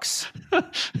talks.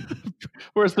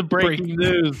 Where's the breaking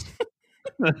news?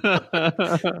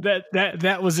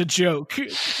 That was a joke.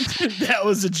 That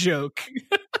was a joke.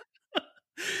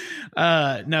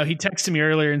 No, he texted me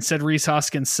earlier and said Rhys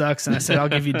Hoskins sucks, and I said I'll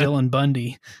give you Dylan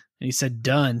Bundy, and he said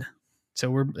done.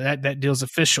 So that deal's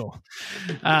official.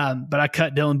 But I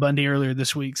cut Dylan Bundy earlier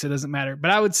this week, so it doesn't matter.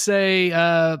 But I would say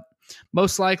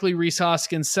most likely Rhys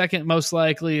Hoskins. Second most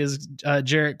likely is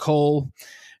Jarrett Cole,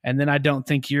 and then I don't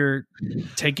think you're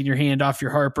taking your hand off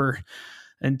your Harper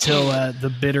until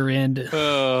the bitter end, if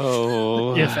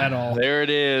at all. There it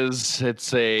is.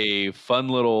 It's a fun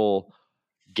little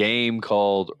game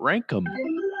called Rankum.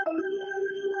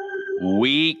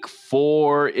 Week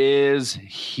 4 is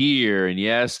here. And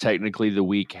yes, technically the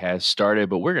week has started,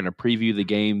 but we're going to preview the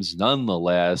games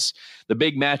nonetheless. The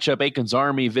big matchup, Aiken's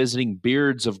Army visiting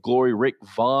Beards of Glory. Rick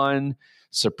Vaughn.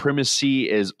 Supremacy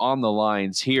is on the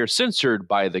lines here. Censored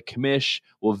by the commish.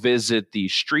 Will visit the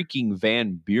streaking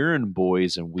Van Buren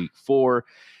boys in week 4.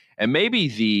 And maybe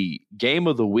the game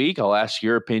of the week, I'll ask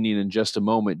your opinion in just a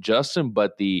moment, Justin,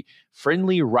 but the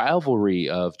friendly rivalry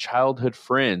of childhood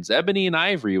friends. Ebony and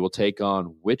Ivory will take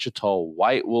on Wichita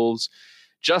White Wolves.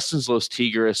 Justin's Los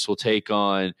Tigres will take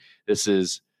on, this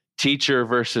is teacher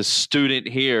versus student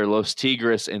here, Los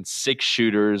Tigres and 6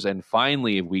 Shooters. And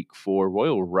finally, in week 4,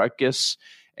 Royal Ruckus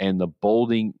and the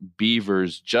Bolding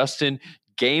Beavers. Justin,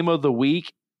 game of the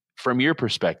week from your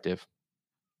perspective.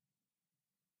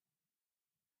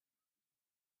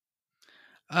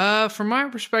 From my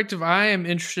perspective, I am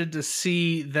interested to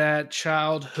see that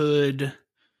childhood.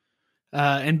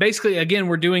 And basically, again,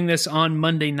 we're doing this on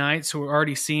Monday night, so we're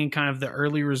already seeing kind of the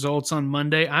early results on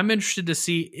Monday. I'm interested to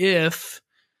see if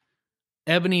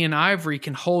Ebony and Ivory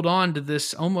can hold on to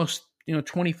this almost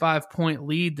 25-point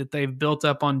lead that they've built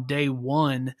up on day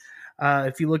 1.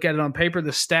 If you look at it on paper,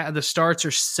 the starts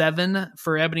are 7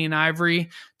 for Ebony and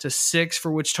Ivory to 6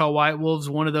 for Wichita White Wolves.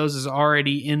 One of those is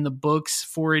already in the books,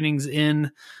 4 innings in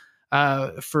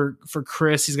for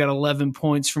Chris. He's got 11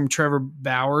 points from Trevor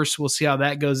Bowers. We'll see how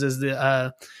that goes as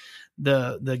the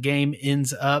game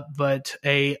ends up. But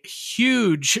a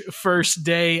huge first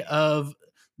day of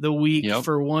the week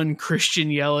for one Christian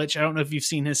Yelich. I don't know if you've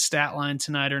seen his stat line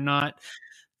tonight or not.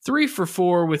 3 for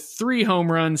 4 with 3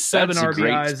 home runs, 7 RBIs.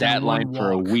 Great stat line for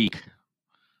a week.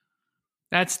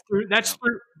 That's through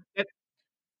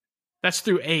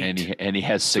 8. And he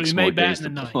has 6 more days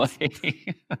to play.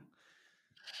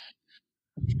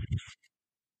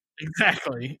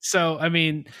 Exactly. So, I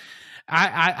mean,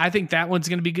 I think that one's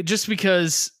going to be good just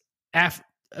because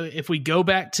if we go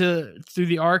back through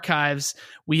the archives,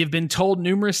 we have been told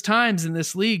numerous times in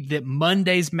this league that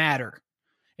Mondays matter.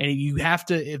 And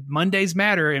if Mondays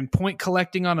matter and point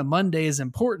collecting on a Monday is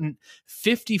important,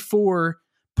 54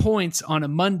 points on a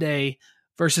Monday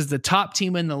versus the top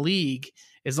team in the league,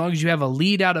 as long as you have a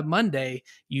lead out of Monday,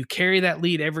 you carry that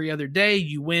lead every other day,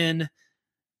 you win.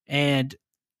 And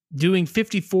doing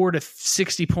 54 to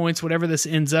 60 points, whatever this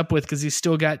ends up with, because he's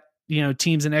still got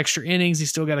teams in extra innings, he's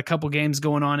still got a couple games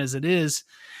going on as it is.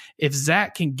 If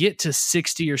Zach can get to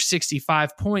 60 or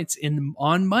 65 points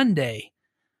on Monday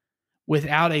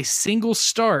without a single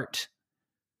start,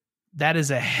 that is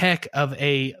a heck of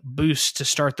a boost to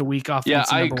start the week off. Yeah,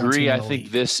 I agree. I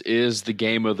think this is the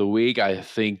game of the week. I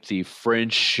think the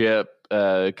friendship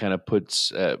kind of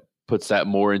puts puts that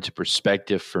more into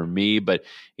perspective for me. But,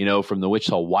 from the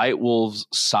Wichita White Wolves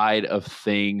side of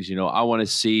things, I want to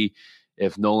see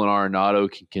if Nolan Arenado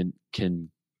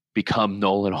can become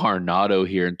Nolan Arenado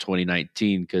here in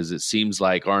 2019, because it seems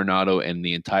like Arenado and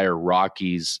the entire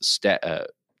Rockies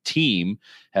team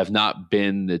have not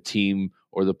been the team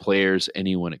or the players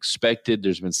anyone expected.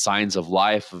 There's been signs of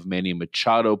life of Manny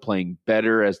Machado playing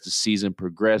better as the season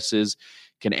progresses.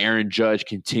 Can Aaron Judge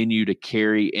continue to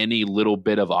carry any little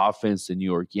bit of offense the New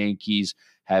York Yankees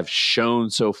have shown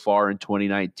so far in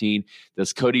 2019?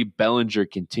 Does Cody Bellinger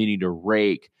continue to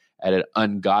rake at an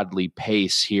ungodly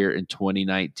pace here in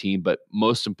 2019? But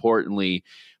most importantly,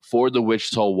 for the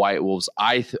Wichita White Wolves,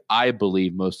 I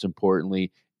believe most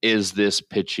importantly is this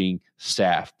pitching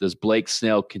staff. Does Blake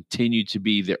Snell continue to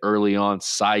be the early on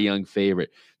Cy Young favorite?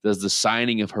 Does the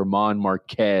signing of German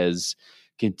Marquez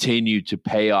continue to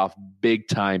pay off big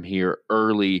time here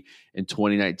early in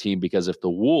 2019? Because if the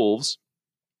Wolves,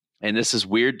 and this is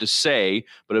weird to say,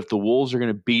 but if the Wolves are going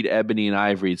to beat Ebony and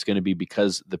Ivory, it's going to be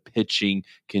because the pitching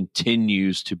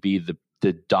continues to be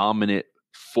the dominant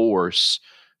force,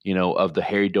 of the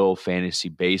Harry Dole fantasy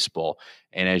baseball.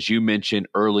 And as you mentioned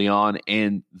early on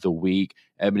in the week,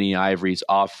 Ebony and Ivory's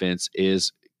offense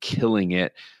is killing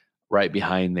it right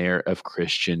behind there of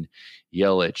Christian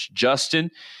Yelich.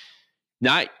 Justin,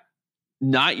 not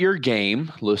your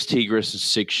game, Los Tigres and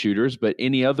 6 shooters, but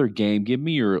any other game. Give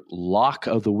me your lock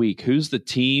of the week. Who's the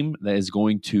team that is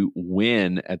going to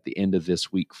win at the end of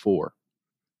this week 4?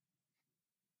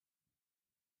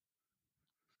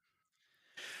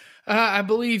 I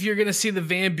believe you're going to see the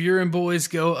Van Buren boys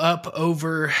go up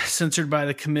over Censored by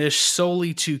the Commish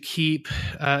solely to keep.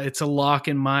 It's a lock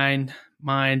in my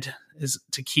mind is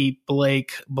to keep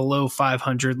Blake below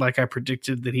 500, like I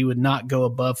predicted that he would not go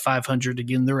above 500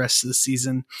 again the rest of the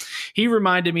season. He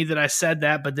reminded me that I said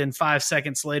that, but then 5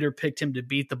 seconds later picked him to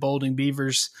beat the Bolding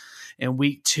Beavers in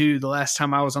week 2, the last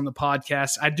time I was on the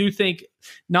podcast. I do think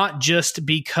not just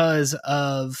because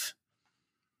of,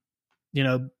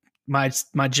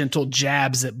 my gentle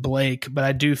jabs at Blake, but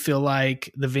I do feel like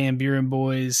the Van Buren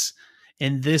boys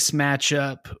in this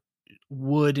matchup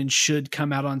would and should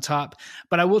come out on top.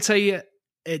 But I will tell you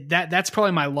that's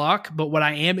probably my lock. But what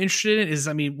I am interested in is,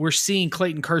 we're seeing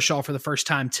Clayton Kershaw for the first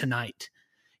time tonight.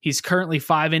 He's currently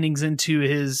 5 innings into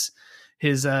his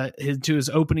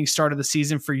opening start of the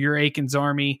season for your Aikens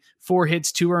Army. 4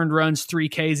 hits, 2 earned runs, 3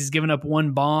 Ks. He's given up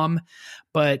 1 bomb.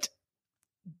 But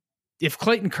if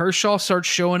Clayton Kershaw starts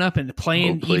showing up and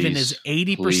playing even as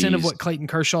 80% of what Clayton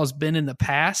Kershaw has been in the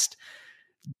past,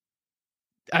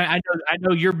 I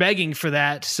know you're begging for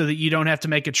that so that you don't have to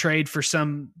make a trade for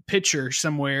some pitcher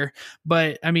somewhere.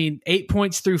 But 8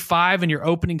 points through 5 in your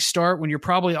opening start when you're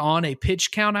probably on a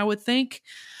pitch count, I would think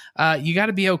you got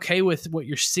to be okay with what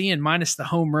you're seeing minus the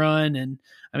home run. And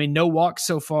no walks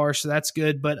so far. So that's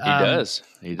good. But he does.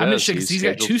 I'm interested because he's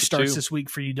got 2 starts this week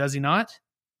for you. Does he not?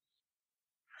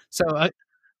 So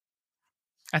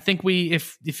I think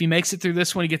if he makes it through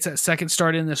this one, he gets that second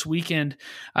start in this weekend.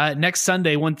 Next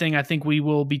Sunday, one thing I think we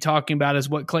will be talking about is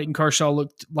what Clayton Kershaw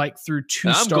looked like through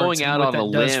 2 starts. I'm going out on a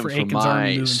limb for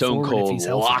my so-called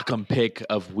lock-em pick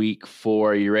of week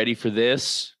 4. Are you ready for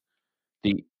this?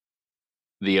 The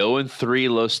 0-3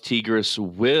 Los Tigres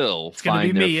will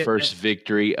find their first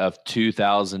victory of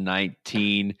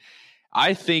 2019.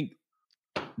 I think,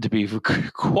 to be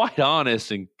quite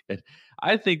honest, and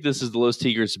I think this is the Los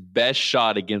Tigres' best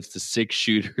shot against the 6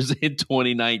 shooters in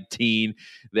 2019.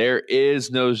 There is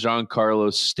no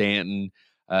Giancarlo Stanton.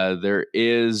 There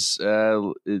is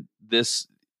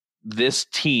this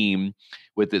team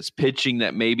with its pitching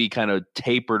that maybe kind of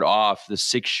tapered off, the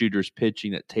 6 shooters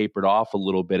pitching that tapered off a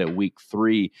little bit at week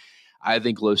 3. I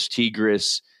think Los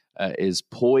Tigres is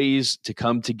poised to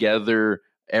come together.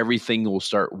 Everything will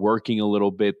start working a little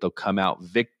bit. They'll come out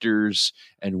victors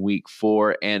in week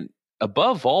 4. And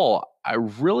above all, I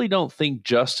really don't think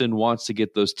Justin wants to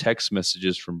get those text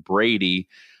messages from Brady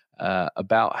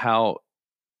about how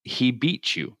he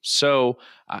beat you. So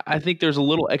I think there's a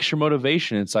little extra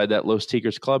motivation inside that Los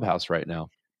Tigres clubhouse right now.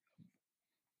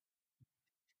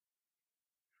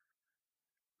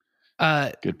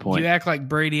 Good point. You act like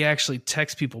Brady actually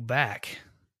texts people back.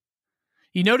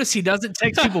 You notice he doesn't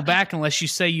text people back unless you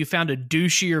say you found a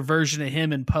douchier version of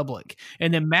him in public.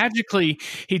 And then magically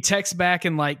he texts back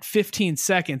in like 15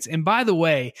 seconds. And by the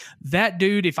way, that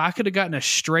dude, if I could have gotten a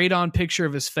straight on picture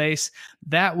of his face,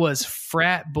 that was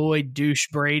frat boy douche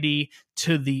Brady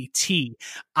to the T.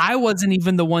 I wasn't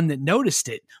even the one that noticed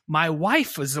it. My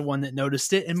wife was the one that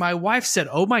noticed it. And my wife said,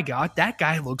 "Oh my God, that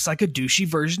guy looks like a douchey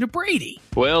version of Brady."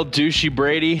 Well, douchey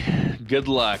Brady, good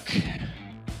luck.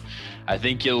 I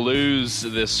think you lose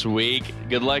this week.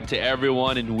 Good luck to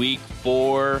everyone in week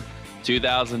 4,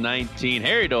 2019.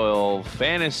 Harry Doyle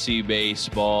Fantasy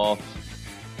Baseball.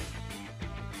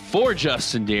 For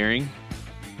Justin Deering,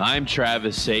 I'm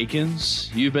Travis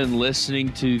Akins. You've been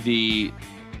listening to the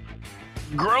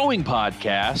growing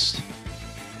podcast,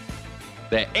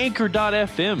 the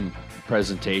Anchor.fm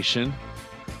presentation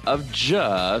of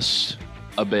Just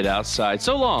a Bit Outside.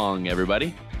 So long,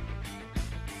 everybody.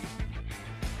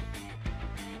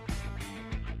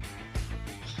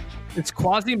 It's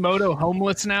Quasimodo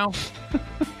homeless now.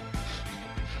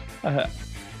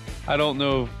 I don't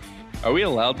know. Are we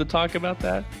allowed to talk about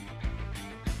that?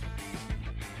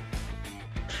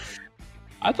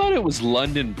 I thought it was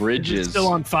London Bridges. Is it still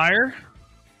on fire?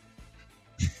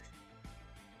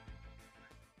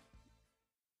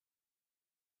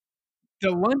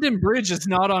 The London Bridge is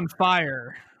not on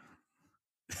fire.